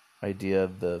idea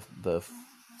of the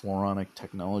floronic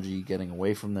technology getting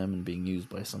away from them and being used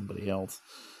by somebody else.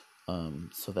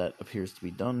 So that appears to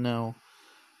be done now.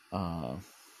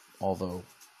 Although,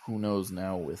 who knows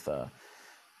now with, and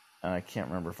I can't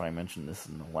remember if I mentioned this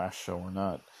in the last show or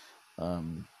not,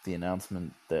 the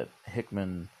announcement that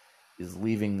Hickman is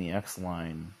leaving the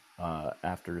X-Line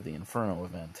after the Inferno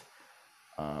event.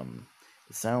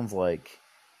 It sounds like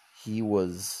he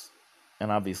was,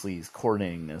 and obviously he's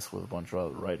coordinating this with a bunch of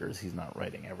other writers. He's not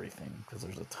writing everything, because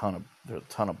there's a ton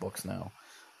of books now.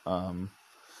 And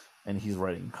he's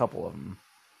writing a couple of them,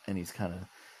 and he's kind of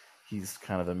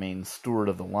the main steward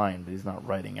of the line, but he's not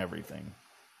writing everything.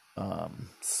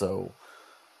 So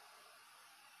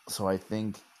I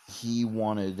think he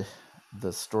wanted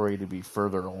the story to be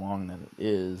further along than it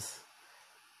is,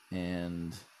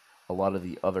 and a lot of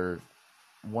the other,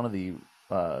 one of the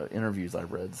interviews I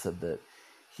read said that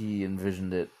he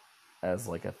envisioned it as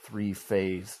like a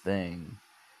 3-phase thing,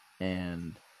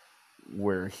 and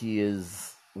where in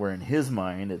his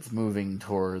mind it's moving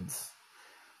towards,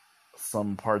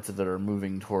 some parts of it are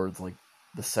moving towards like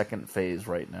the second phase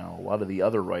right now. A lot of the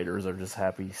other writers are just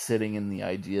happy sitting in the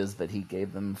ideas that he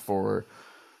gave them for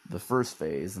the first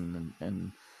phase, and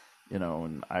you know,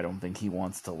 and I don't think he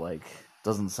wants to, like,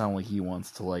 doesn't sound like he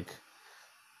wants to, like,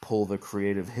 pull the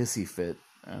creative hissy fit,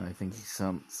 and I think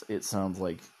it sounds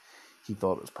like he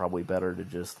thought it was probably better to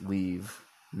just leave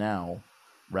now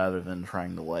rather than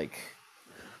trying to, like,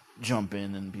 jump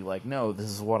in and be like, no,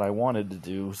 this is what I wanted to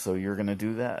do, so you're gonna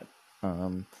do that.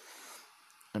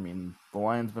 I mean, the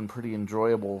line's been pretty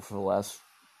enjoyable for the last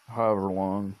however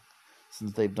long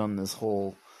since they've done this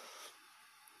whole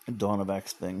Dawn of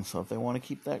X thing, so if they want to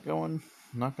keep that going,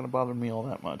 not going to bother me all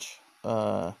that much.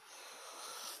 So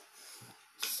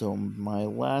my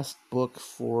last book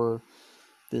for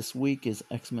this week is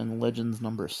X-Men Legends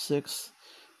number 6,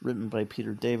 written by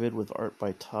Peter David with art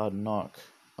by Todd Nauck.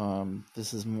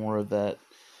 This is more of that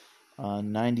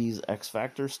 90s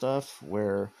X-Factor stuff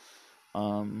where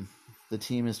the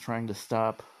team is trying to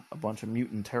stop a bunch of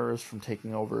mutant terrorists from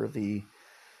taking over the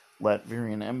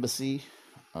Latvian embassy.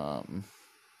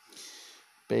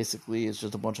 Basically, it's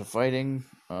just a bunch of fighting.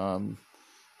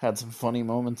 Had some funny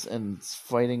moments, and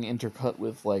fighting intercut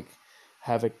with, like,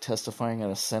 Havoc testifying at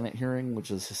a Senate hearing,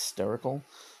 which is hysterical,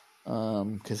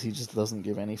 because he just doesn't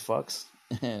give any fucks,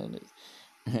 and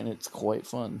it's quite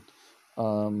fun.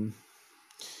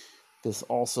 This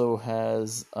also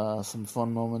has some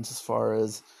fun moments as far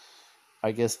as,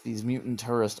 I guess these mutant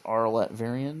terrorists are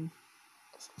Latvian,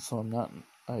 so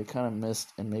I kind of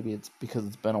missed, and maybe it's because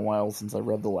it's been a while since I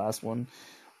read the last one.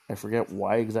 I forget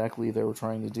why exactly they were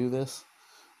trying to do this.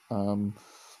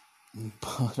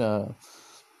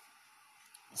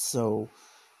 So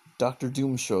Dr.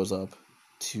 Doom shows up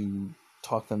to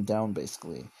talk them down,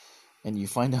 basically. And you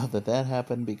find out that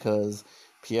happened because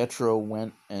Pietro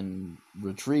went and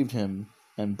retrieved him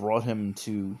and brought him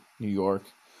to New York.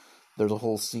 There's a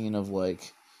whole scene of,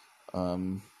 like,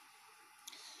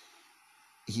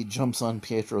 he jumps on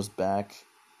Pietro's back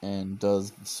and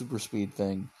does the super speed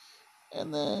thing,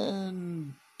 and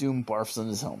then Doom barfs in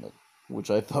his helmet,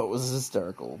 which I thought was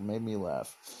hysterical. Made me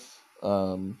laugh.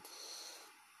 And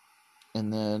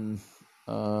then,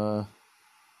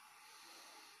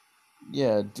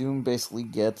 Doom basically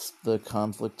gets the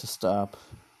conflict to stop,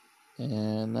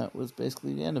 and that was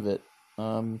basically the end of it.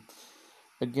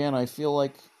 Again, I feel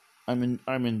like I'm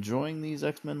enjoying these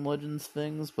X-Men Legends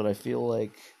things, but I feel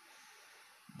like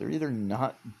they're either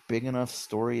not big enough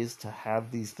stories to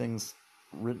have these things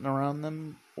written around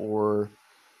them, or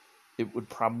it would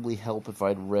probably help if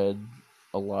I'd read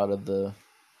a lot of the,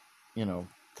 you know,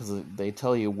 because they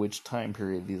tell you which time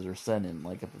period these are set in,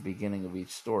 like at the beginning of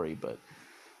each story, but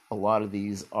a lot of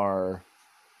these are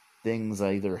things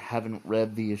I either haven't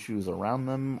read the issues around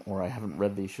them, or I haven't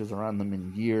read the issues around them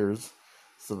in years,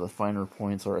 so the finer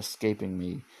points are escaping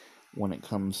me when it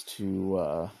comes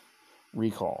to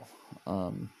recall.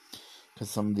 Because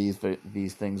some of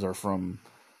these things are from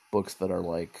books that are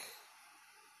like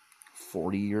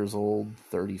 40 years old,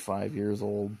 35 years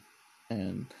old,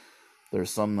 and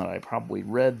there's some that I probably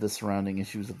read the surrounding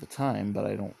issues at the time, but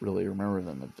I don't really remember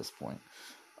them at this point.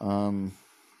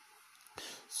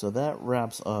 So that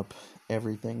wraps up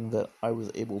everything that I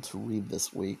was able to read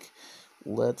this week.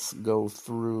 Let's go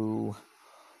through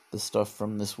the stuff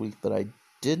from this week that I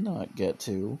did not get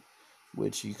to,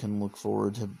 which you can look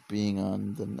forward to being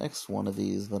on the next one of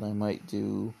these that I might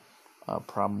do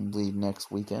probably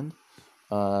next weekend.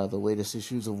 The latest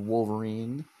issues of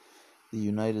Wolverine, the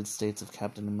United States of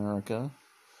Captain America,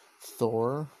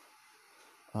 Thor,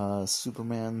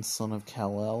 Superman, Son of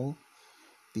Kal-El,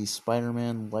 the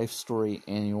Spider-Man Life Story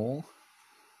Annual,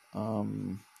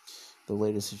 the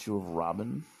latest issue of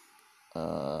Robin,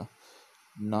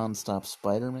 Non-Stop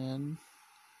Spider-Man.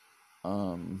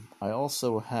 I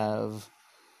also have,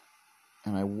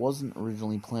 and I wasn't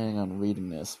originally planning on reading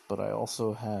this, but I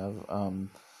also have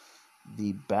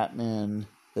the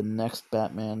next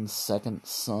Batman Second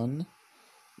Son,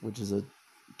 which is a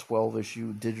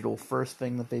 12-issue digital first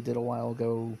thing that they did a while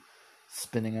ago,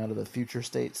 spinning out of the Future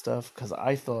State stuff, because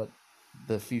I thought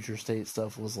the Future State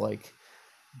stuff was like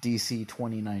DC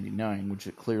 2099, which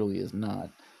it clearly is not,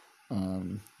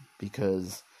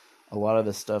 because a lot of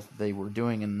the stuff they were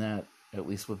doing in that, at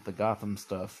least with the Gotham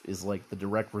stuff, is like the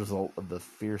direct result of the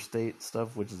Fear State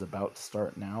stuff, which is about to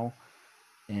start now,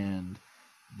 and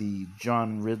the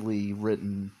John Ridley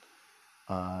written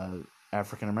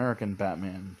African-American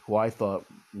Batman, who I thought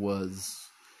was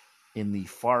in the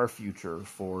far future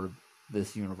for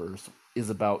this universe, is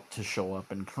about to show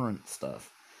up in current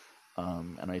stuff.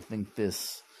 And I think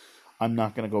this... I'm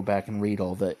not going to go back and read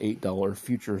all the $8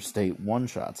 Future State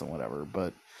one-shots and whatever,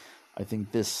 but I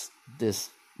think this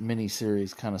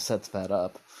miniseries kind of sets that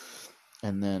up.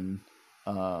 And then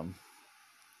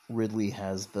Ridley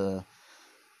has the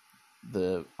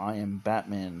I Am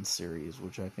Batman series,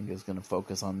 which I think is going to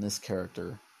focus on this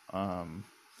character.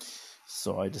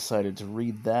 So I decided to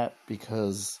read that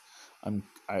because I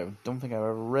don't think I've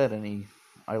ever read any...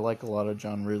 I like a lot of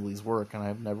John Ridley's work, and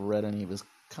I've never read any of his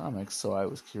comics, so I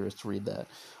was curious to read that.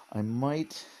 I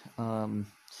might,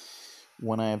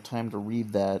 when I have time to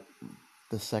read that,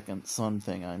 the Second Son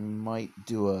thing, I might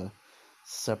do a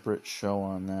separate show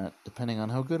on that, depending on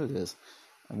how good it is,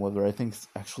 and whether I think it's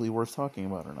actually worth talking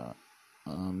about or not.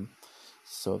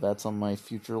 So that's on my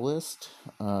future list.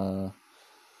 What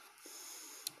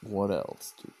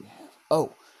else do we have?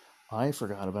 Oh, I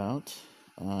forgot about...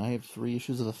 I have 3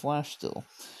 issues of The Flash still.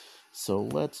 So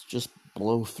let's just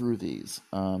blow through these.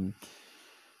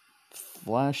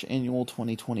 Flash Annual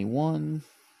 2021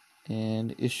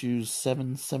 and issues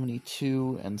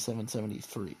 772 and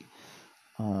 773.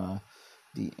 The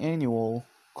annual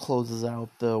closes out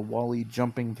the Wally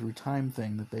jumping through time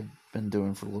thing that they've been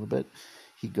doing for a little bit.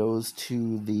 He goes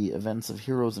to the events of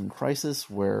Heroes in Crisis,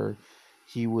 where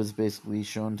he was basically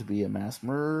shown to be a mass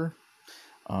murderer.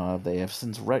 They have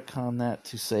since retconned that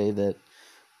to say that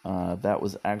that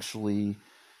was actually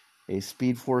a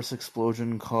Speed Force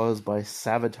explosion caused by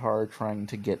Savitar trying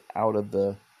to get out of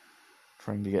the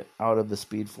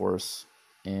Speed Force,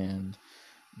 and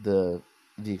the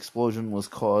explosion was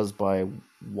caused by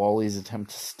Wally's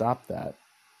attempt to stop that,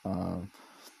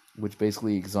 which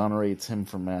basically exonerates him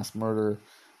from mass murder.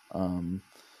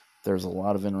 There's a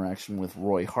lot of interaction with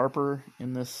Roy Harper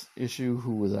in this issue,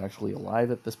 who was actually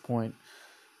alive at this point.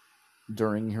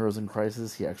 During Heroes in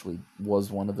Crisis, he actually was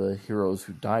one of the heroes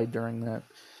who died during that.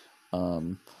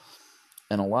 And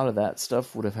a lot of that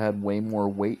stuff would have had way more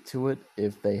weight to it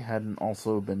if they hadn't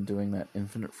also been doing that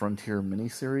Infinite Frontier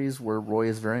miniseries where Roy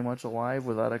is very much alive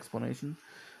without explanation.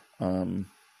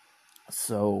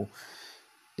 So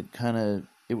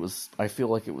I feel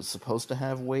like it was supposed to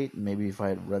have weight, and maybe if I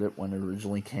had read it when it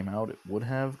originally came out, it would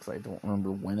have, because I don't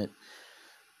remember when it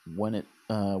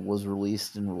was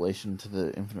released in relation to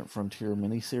the Infinite Frontier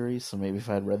miniseries, so maybe if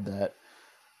I had read that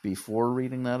before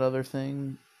reading that other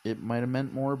thing, it might have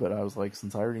meant more, but I was like,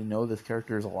 since I already know this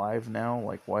character is alive now,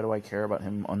 like, why do I care about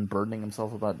him unburdening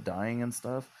himself about dying and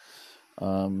stuff?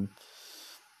 The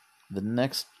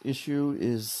next issue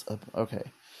is...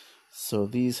 okay, so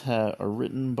these are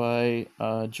written by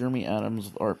Jeremy Adams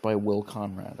with art by Will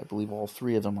Conrad. I believe all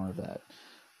 3 of them are that.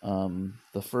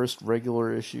 The first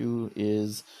regular issue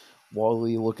is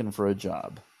Wally looking for a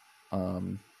job.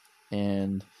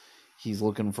 And he's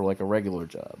looking for, like, a regular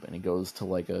job. And he goes to,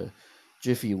 like, a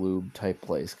Jiffy Lube type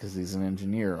place because he's an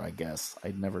engineer, I guess.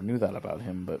 I never knew that about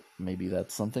him, but maybe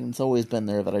that's something that's always been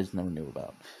there that I just never knew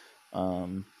about.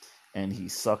 And he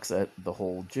sucks at the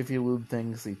whole Jiffy Lube thing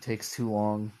because he takes too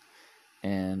long.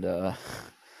 And, the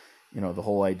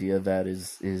whole idea of that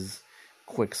is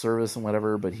quick service and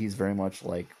whatever, but he's very much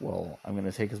like, well, I'm going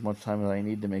to take as much time as I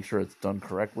need to make sure it's done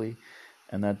correctly,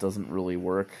 and that doesn't really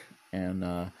work. And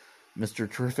Mr.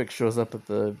 Terrific shows up at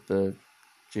the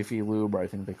Jiffy Lube, or I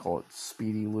think they call it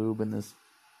Speedy Lube in this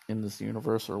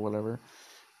universe or whatever,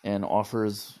 and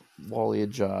offers Wally a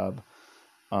job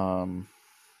at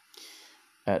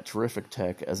Terrific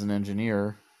Tech as an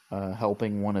engineer,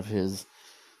 helping one of his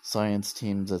science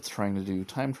teams that's trying to do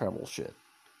time travel shit.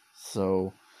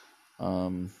 So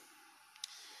I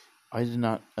did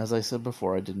not, as I said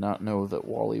before, I did not know that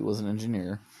Wally was an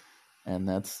engineer, and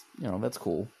that's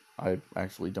cool. I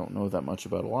actually don't know that much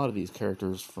about a lot of these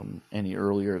characters from any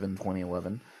earlier than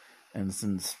 2011, and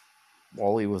since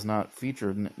Wally was not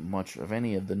featured in much of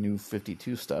any of the new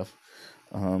 52 stuff,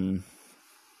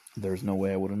 there's no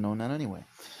way I would have known that anyway.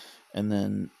 And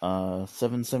then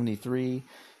 773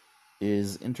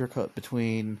 is intercut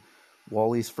between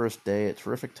Wally's first day at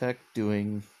Terrific Tech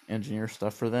doing engineer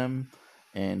stuff for them,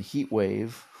 and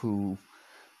Heatwave, who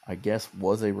I guess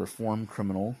was a reformed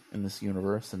criminal in this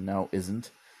universe and now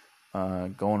isn't,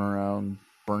 going around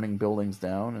burning buildings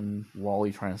down, and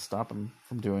Wally trying to stop him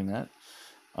from doing that.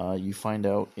 You find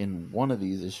out in one of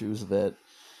these issues that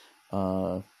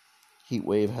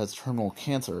Heatwave has terminal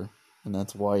cancer, and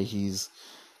that's why he's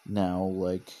now,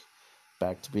 like,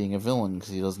 back to being a villain, because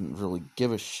he doesn't really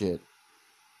give a shit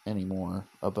anymore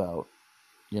about,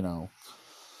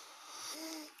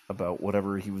 about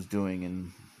whatever he was doing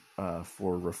in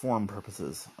for reform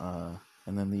purposes.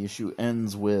 And then the issue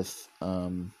ends with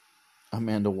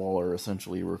Amanda Waller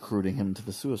essentially recruiting him to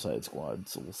the Suicide Squad.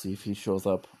 So we'll see if he shows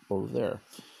up over there.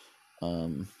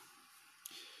 And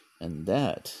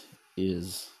that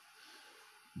is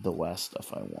the last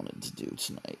stuff I wanted to do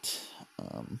tonight.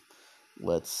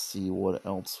 Let's see what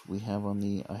else we have on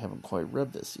the I haven't quite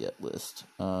read this yet list.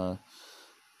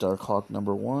 Darkhawk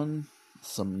 #1,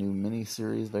 some new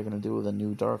miniseries they're going to do with a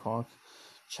new Darkhawk.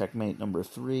 Checkmate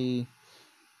 #3,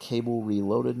 Cable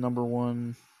Reloaded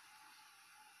 #1.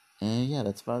 And yeah,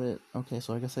 that's about it. Okay,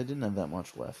 so I guess I didn't have that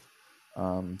much left.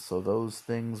 So those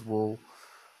things will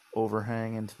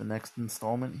overhang into the next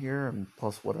installment here, and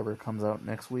plus whatever comes out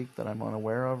next week that I'm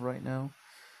unaware of right now.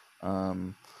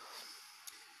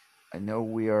 I know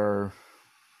we're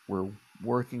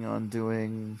working on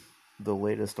doing the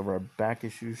latest of our back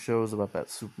issue shows about that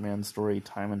Superman story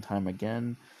Time and Time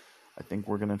Again. I think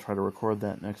we're going to try to record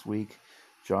that next week.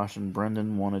 Josh and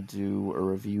Brendan want to do a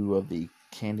review of the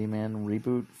Candyman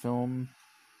reboot film,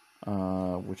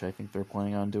 which I think they're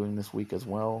planning on doing this week as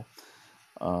well.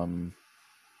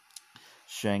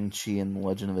 Shang-Chi and the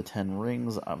Legend of the Ten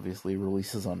Rings obviously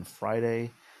releases on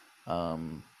Friday,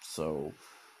 so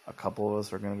a couple of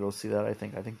us are going to go see that. I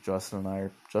think Justin and I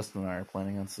are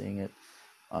planning on seeing it.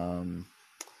 I'm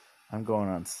going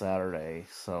on Saturday,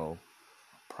 so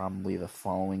probably the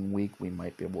following week we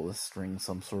might be able to string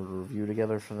some sort of review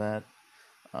together for that.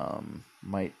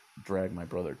 Might drag my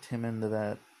brother Tim into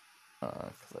that,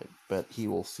 because I bet he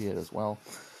will see it as well.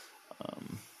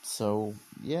 So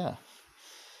yeah,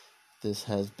 this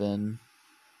has been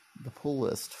the pull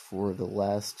list for the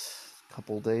last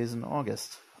couple days in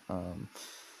August.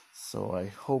 So I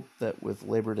hope that with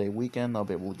Labor Day weekend I'll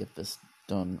be able to get this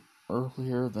done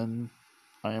earlier than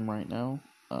I am right now.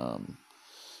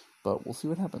 But we'll see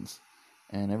what happens.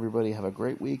 And everybody have a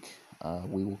great week.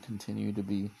 We will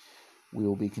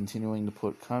be continuing to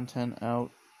put content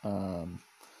out.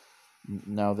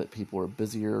 Now that people are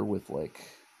busier with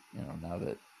now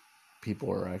that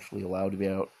people are actually allowed to be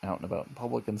out and about in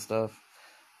public and stuff.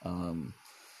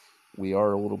 We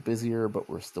are a little busier, but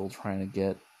we're still trying to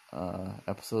get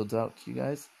episodes out to you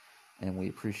guys. And we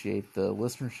appreciate the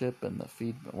listenership and the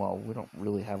feedback. Well, we don't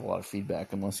really have a lot of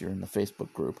feedback unless you're in the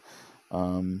Facebook group.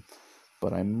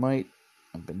 But I've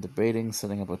been debating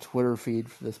setting up a Twitter feed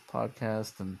for this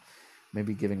podcast and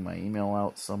maybe giving my email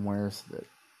out somewhere so that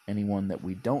anyone that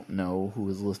we don't know who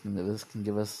is listening to this can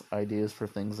give us ideas for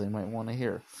things they might want to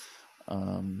hear.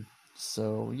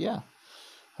 So yeah,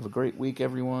 have a great week,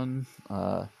 everyone.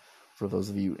 For those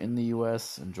of you in the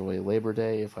U.S., enjoy Labor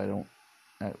Day. If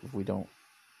we don't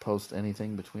post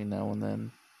anything between now and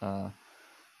then,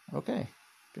 okay,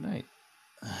 good night.